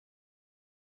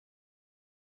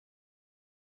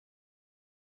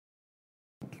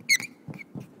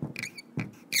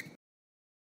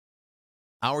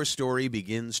Our story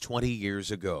begins 20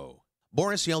 years ago.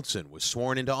 Boris Yeltsin was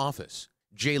sworn into office.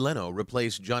 Jay Leno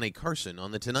replaced Johnny Carson on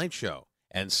The Tonight Show.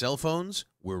 And cell phones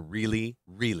were really,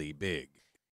 really big.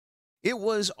 It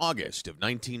was August of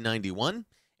 1991,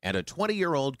 and a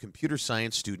 20-year-old computer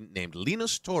science student named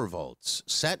Linus Torvalds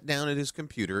sat down at his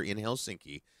computer in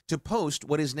Helsinki to post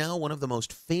what is now one of the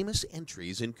most famous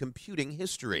entries in computing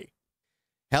history.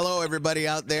 Hello, everybody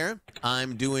out there.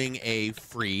 I'm doing a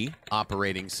free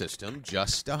operating system,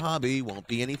 just a hobby, won't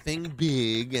be anything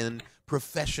big and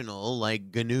professional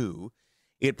like GNU.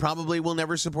 It probably will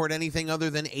never support anything other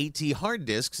than AT hard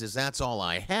disks, as that's all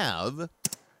I have.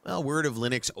 Well, word of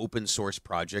Linux open source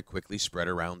project quickly spread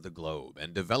around the globe,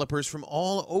 and developers from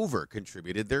all over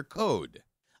contributed their code.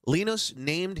 Linus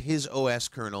named his OS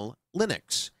kernel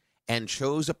Linux and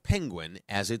chose a penguin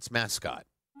as its mascot,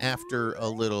 after a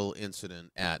little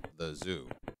incident at the zoo.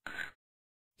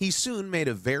 He soon made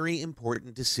a very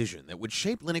important decision that would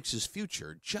shape Linux's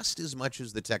future just as much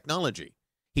as the technology.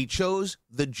 He chose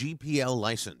the GPL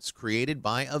license created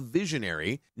by a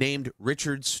visionary named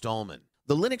Richard Stallman.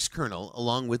 The Linux kernel,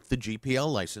 along with the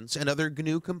GPL license and other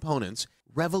GNU components,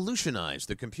 revolutionized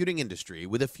the computing industry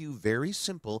with a few very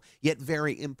simple yet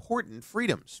very important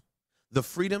freedoms. The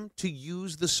freedom to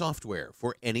use the software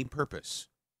for any purpose.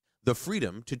 The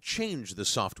freedom to change the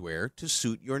software to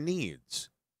suit your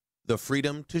needs. The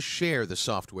freedom to share the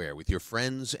software with your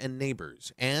friends and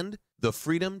neighbors. And the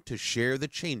freedom to share the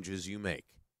changes you make.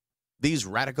 These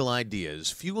radical ideas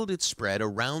fueled its spread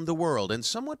around the world and,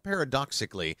 somewhat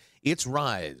paradoxically, its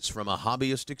rise from a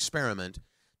hobbyist experiment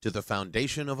to the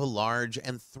foundation of a large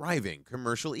and thriving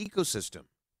commercial ecosystem.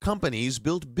 Companies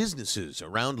built businesses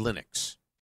around Linux.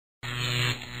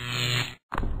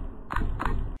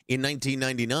 In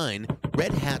 1999,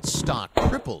 Red Hat's stock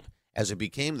tripled as it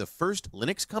became the first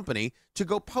Linux company to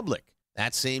go public.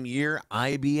 That same year,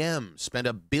 IBM spent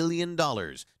 $1 billion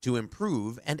to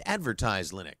improve and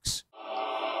advertise Linux.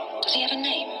 Does he have a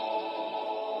name?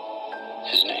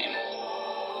 His name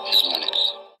is Linux.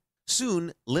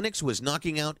 Soon, Linux was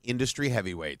knocking out industry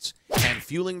heavyweights and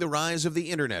fueling the rise of the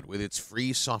internet with its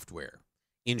free software.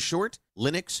 In short,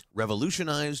 Linux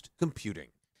revolutionized computing.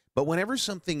 But whenever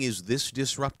something is this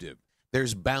disruptive,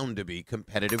 there's bound to be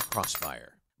competitive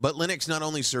crossfire. But Linux not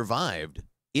only survived,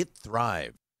 it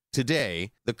thrived.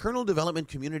 Today, the kernel development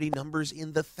community numbers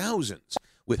in the thousands,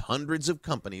 with hundreds of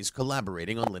companies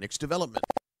collaborating on Linux development.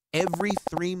 Every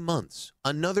 3 months,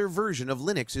 another version of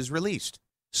Linux is released.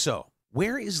 So,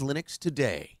 where is Linux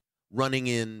today? Running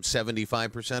in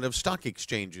 75% of stock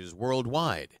exchanges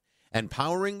worldwide, and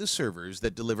powering the servers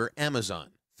that deliver Amazon,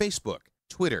 Facebook,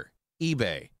 Twitter,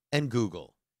 eBay, and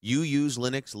Google. You use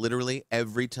Linux literally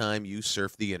every time you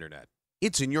surf the internet.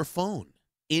 It's in your phone,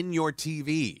 in your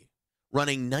TV,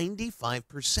 running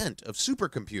 95% of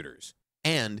supercomputers,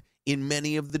 and in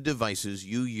many of the devices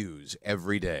you use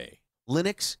every day.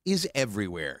 Linux is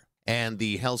everywhere. And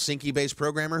the Helsinki-based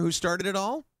programmer who started it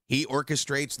all? He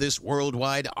orchestrates this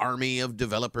worldwide army of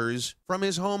developers from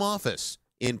his home office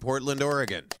in Portland,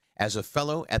 Oregon, as a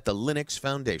fellow at the Linux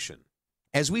Foundation.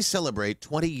 As we celebrate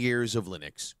 20 years of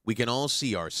Linux, we can all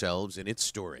see ourselves in its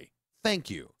story. Thank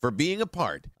you for being a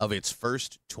part of its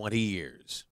first 20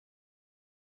 years.